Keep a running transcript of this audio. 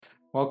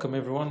Welcome,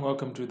 everyone.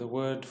 Welcome to the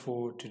word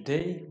for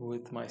today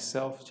with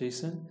myself,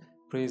 Jason.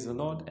 Praise the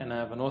Lord. And I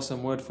have an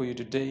awesome word for you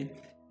today.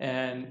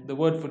 And the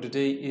word for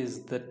today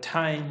is the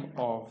time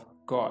of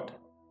God.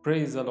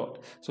 Praise the Lord.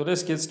 So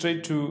let's get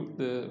straight to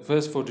the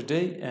verse for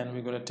today. And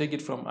we're going to take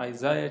it from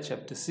Isaiah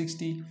chapter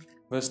 60,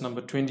 verse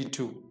number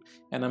 22.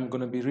 And I'm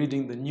going to be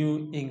reading the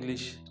New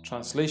English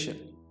Translation.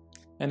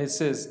 And it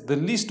says, "The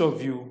least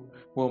of you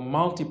will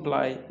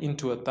multiply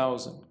into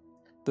 1,000.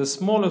 The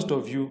smallest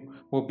of you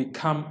will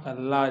become a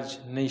large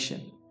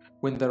nation.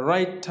 When the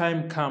right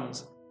time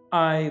comes,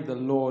 I, the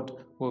Lord,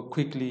 will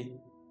quickly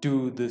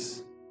do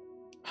this."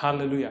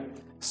 Hallelujah.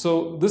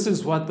 So this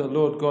is what the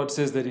Lord God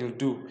says that He'll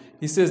do.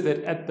 He says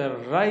that at the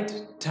right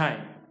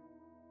time,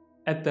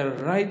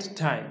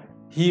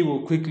 He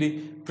will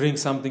quickly bring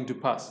something to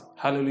pass.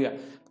 Hallelujah.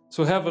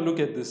 So have a look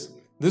at this.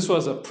 This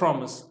was a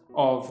promise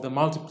of the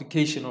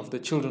multiplication of the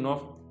children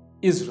of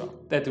Israel,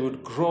 that they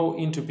would grow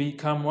into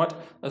become what?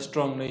 A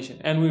strong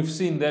nation. And we've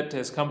seen that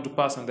has come to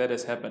pass and that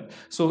has happened.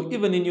 So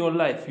even in your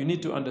life, you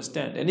need to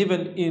understand, and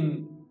even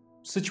in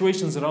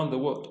situations around the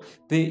world,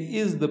 there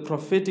is the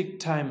prophetic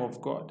time of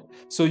God.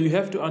 So you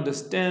have to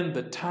understand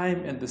the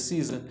time and the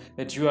season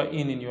that you are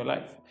in your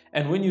life.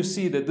 And when you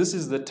see that this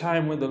is the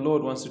time when the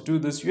Lord wants to do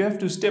this, you have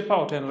to step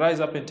out and rise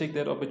up and take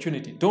that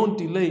opportunity. Don't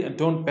delay and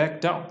don't back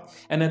down.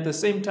 And at the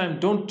same time,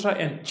 don't try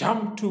and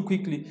jump too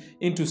quickly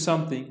into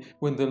something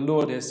when the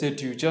Lord has said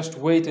to you, just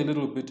wait a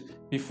little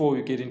bit before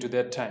you get into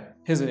that time,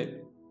 isn't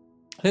it?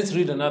 Let's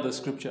read another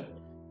scripture.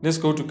 Let's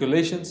go to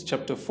Galatians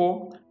chapter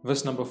 4,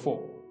 verse number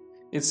 4.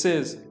 It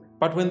says,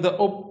 "But when the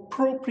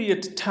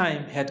appropriate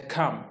time had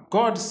come,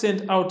 God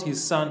sent out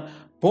His Son,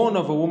 born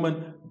of a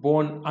woman,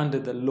 born under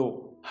the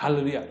law."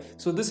 Hallelujah.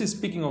 So this is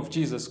speaking of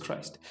Jesus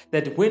Christ,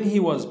 that when He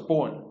was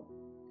born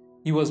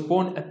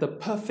at the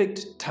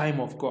perfect time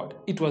of God.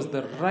 It was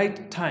the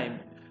right time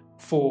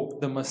for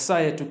the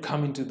Messiah to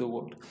come into the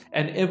world.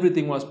 And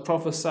everything was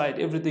prophesied,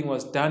 everything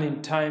was done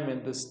in time,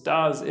 and the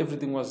stars,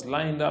 everything was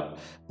lined up.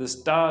 The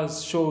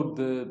stars showed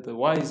the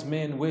wise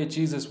men where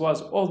Jesus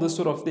was, all this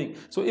sort of thing.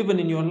 So even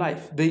in your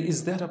life, there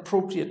is that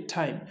appropriate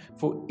time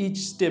for each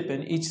step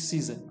and each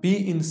season.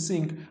 Be in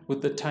sync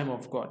with the time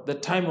of God. The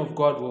time of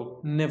God will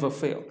never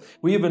fail.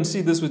 We even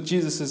see this with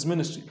Jesus'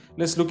 ministry.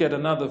 Let's look at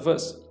another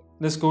verse.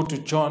 Let's go to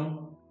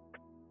John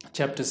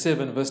chapter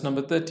 7, verse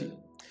number 30.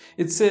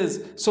 It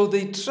says, "So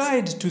they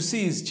tried to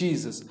seize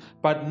Jesus,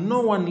 but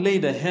no one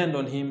laid a hand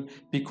on Him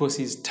because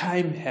His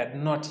time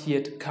had not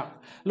yet come."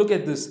 Look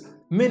at this.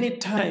 Many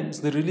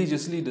times the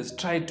religious leaders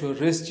tried to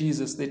arrest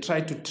Jesus. They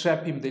tried to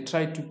trap Him. They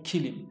tried to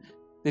kill Him.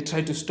 They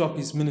tried to stop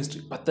His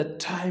ministry. But the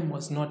time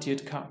was not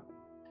yet come.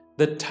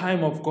 The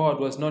time of God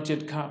was not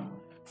yet come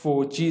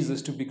for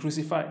Jesus to be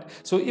crucified.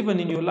 So even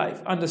in your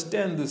life,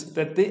 understand this,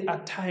 that there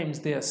are times,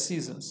 there are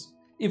seasons.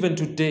 Even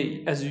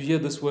today, as you hear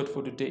this word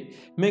for today,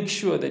 make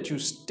sure that you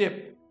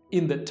step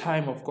in the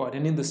time of God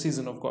and in the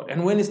season of God.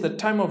 And when it's the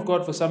time of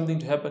God for something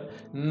to happen,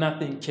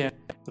 nothing can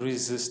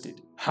resist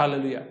it.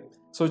 Hallelujah.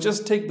 So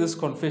just take this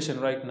confession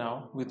right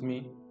now with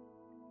me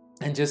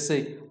and just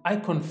say, "I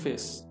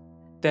confess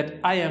that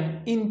I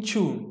am in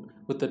tune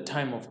with the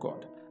time of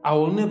God. I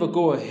will never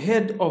go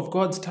ahead of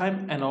God's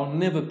time, and I'll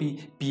never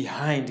be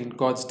behind in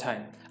God's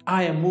time.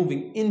 I am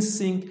moving in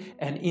sync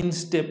and in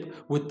step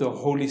with the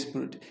Holy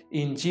Spirit.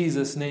 In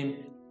Jesus' name,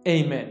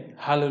 amen."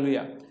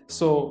 Hallelujah.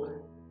 So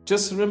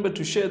just remember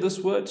to share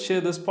this word, share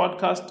this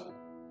podcast,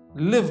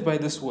 live by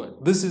this word.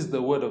 This is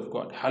the word of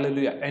God.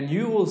 Hallelujah. And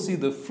you will see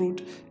the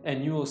fruit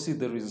and you will see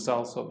the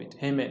results of it.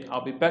 Amen.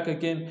 I'll be back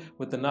again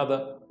with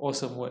another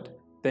awesome word.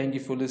 Thank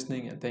you for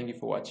listening and thank you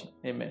for watching.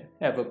 Amen.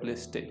 Have a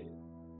blessed day.